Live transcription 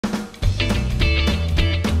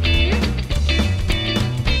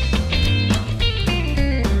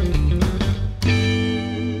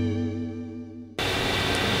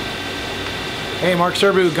Hey, Mark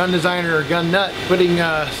Serbu, gun designer, gun nut, putting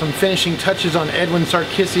some finishing touches on Edwin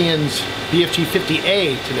Sarkissian's BFG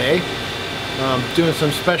 50A today. Doing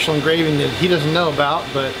some special engraving that he doesn't know about,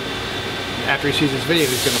 but after he sees this video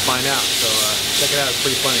he's going to find out. So check it out, it's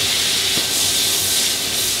pretty funny.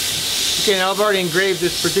 Okay, now I've already engraved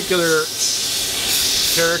this particular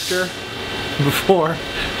character before.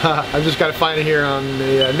 I've just got to find it here on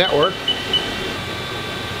the network.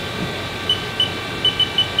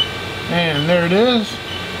 And there it is.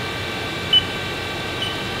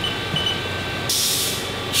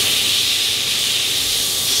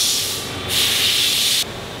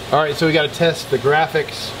 Alright, so we got to test the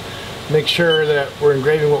graphics, make sure that we're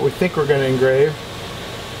engraving what we think we're going to engrave.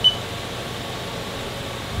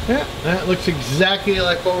 Yeah, that looks exactly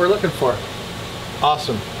like what we're looking for.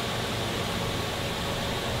 Awesome.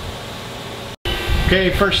 Okay,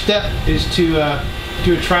 first step is to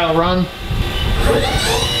do a trial run.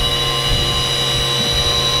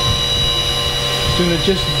 Doing it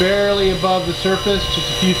just barely above the surface, just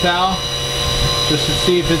a few thou, just to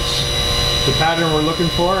see if it's the pattern we're looking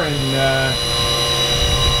for, and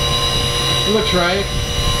it looks right.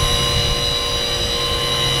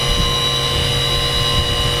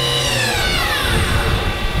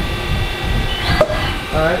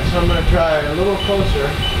 Alright, so I'm going to try a little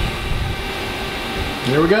closer.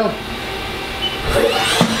 There we go.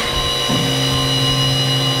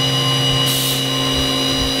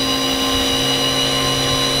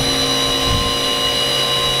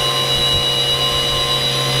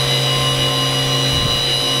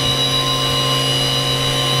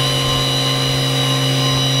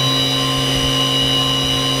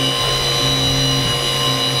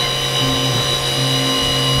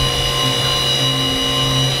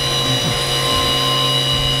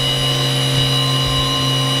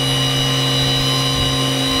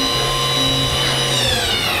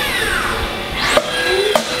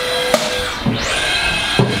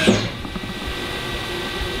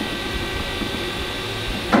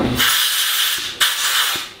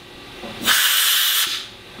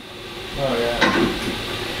 Oh yeah,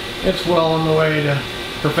 it's well on the way to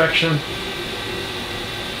perfection.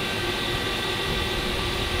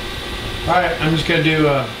 Alright, I'm just going to do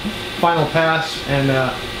a final pass, and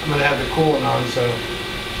I'm going to have the coolant on, so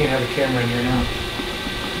can't have the camera in here now.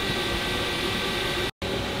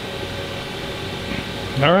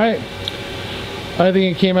 Alright, I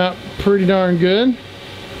think it came out pretty darn good.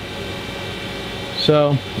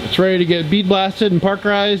 So it's ready to get bead blasted and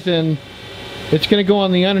parkerized, and it's going to go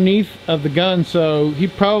on the underneath of the gun, so he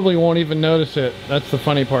probably won't even notice it. That's the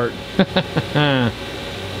funny part.